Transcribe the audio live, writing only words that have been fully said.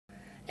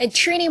A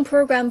training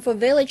program for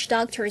village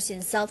doctors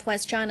in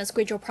southwest China's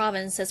Guizhou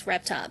province has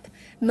wrapped up.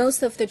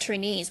 Most of the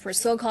trainees were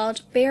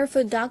so-called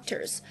barefoot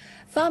doctors.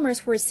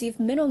 Farmers will receive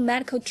minimal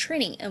medical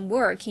training and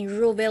work in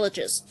rural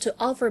villages to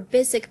offer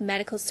basic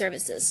medical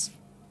services.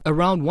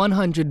 Around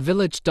 100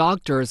 village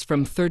doctors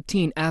from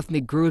 13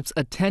 ethnic groups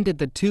attended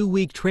the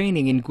 2-week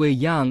training in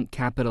Guiyang,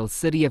 capital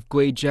city of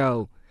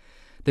Guizhou.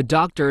 The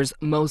doctors,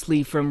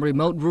 mostly from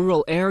remote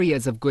rural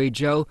areas of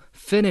Guizhou,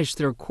 finished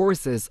their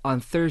courses on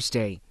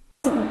Thursday.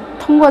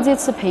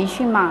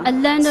 I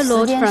learned a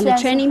lot from the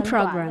training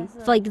program.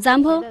 For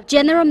example,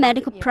 general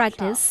medical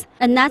practice,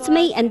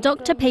 anatomy and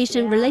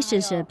doctor-patient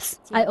relationships.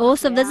 I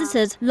also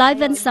visited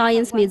Life and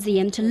Science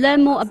Museum to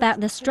learn more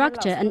about the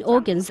structure and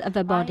organs of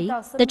the body.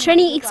 The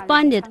training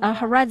expanded our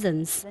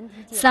horizons.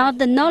 Some of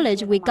the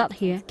knowledge we got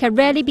here can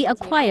rarely be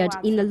acquired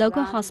in the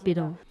local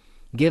hospital.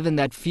 Given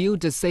that few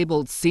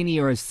disabled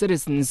senior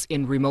citizens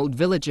in remote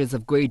villages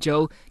of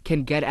Guizhou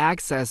can get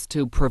access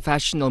to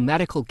professional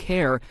medical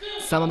care,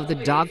 some of the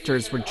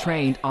doctors were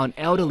trained on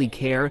elderly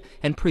care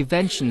and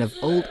prevention of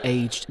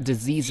old-age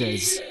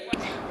diseases.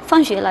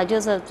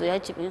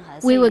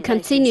 We will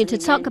continue to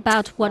talk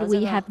about what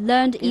we have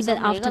learned even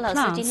after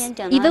class.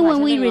 Even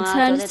when we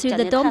returned to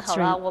the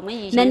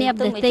dormitory, many of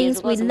the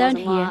things we learned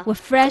here were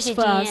fresh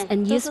for us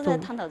and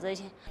useful.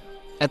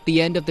 At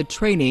the end of the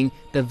training,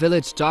 the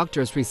village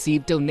doctors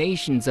received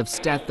donations of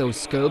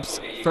stethoscopes,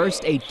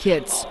 first aid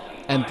kits,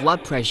 and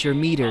blood pressure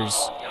meters.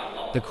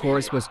 The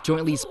course was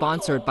jointly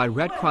sponsored by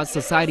Red Cross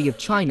Society of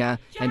China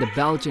and a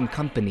Belgian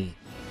company.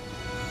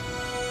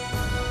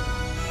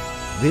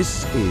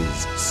 This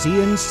is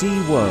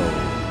CNC World,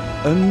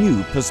 a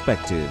new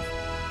perspective.